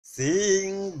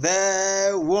Sing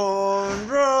the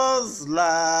wondrous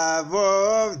love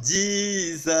of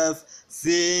Jesus.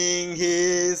 Sing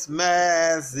his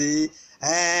mercy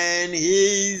and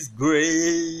his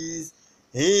grace.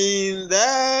 In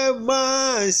the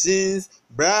mansions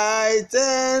bright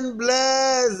and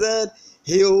blessed,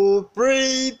 he'll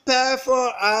prepare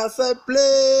for us a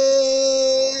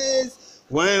place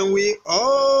when we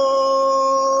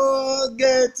all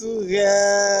get to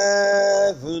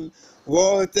heaven.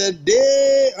 What a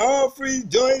day of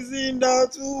rejoicing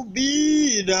that will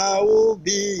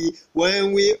be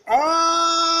when we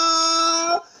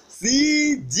all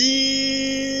see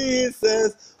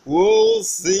Jesus. We'll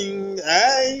sing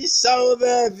and shout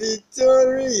the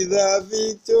victory, the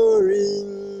victory.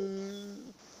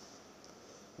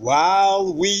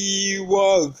 While we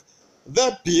walk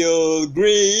the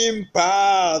pilgrim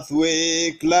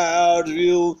pathway, cloud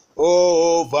will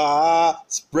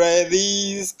overspread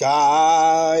the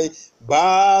sky.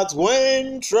 But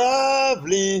when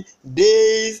traveling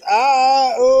days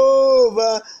are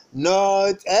over,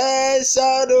 not a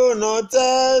shadow, not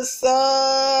a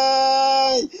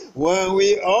sign. When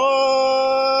we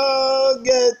all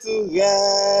get to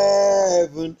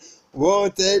heaven,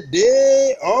 what a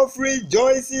day of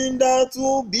rejoicing that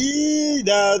will be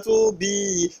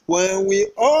when we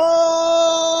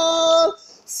all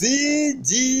see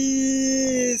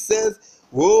Jesus.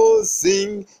 We'll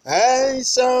sing and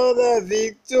shout the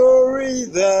victory,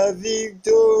 the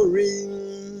victory.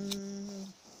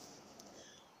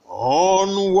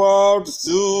 Onward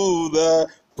to the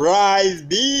prize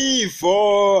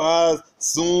before us,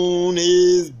 soon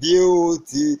his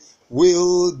beauty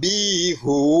will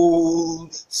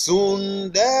behold.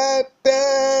 Soon the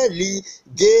pearly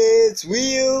gates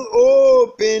will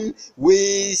open,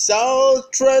 we shall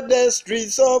tread the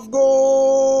streets of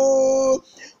gold.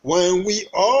 When we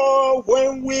all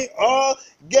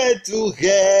get to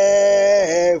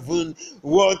heaven,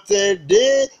 what a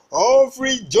day of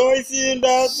rejoicing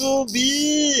that will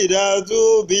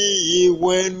be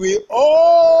when we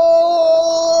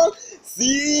all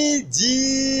see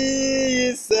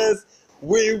Jesus.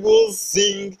 We will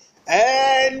sing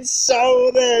and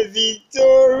shout the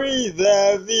victory,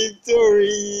 the victory.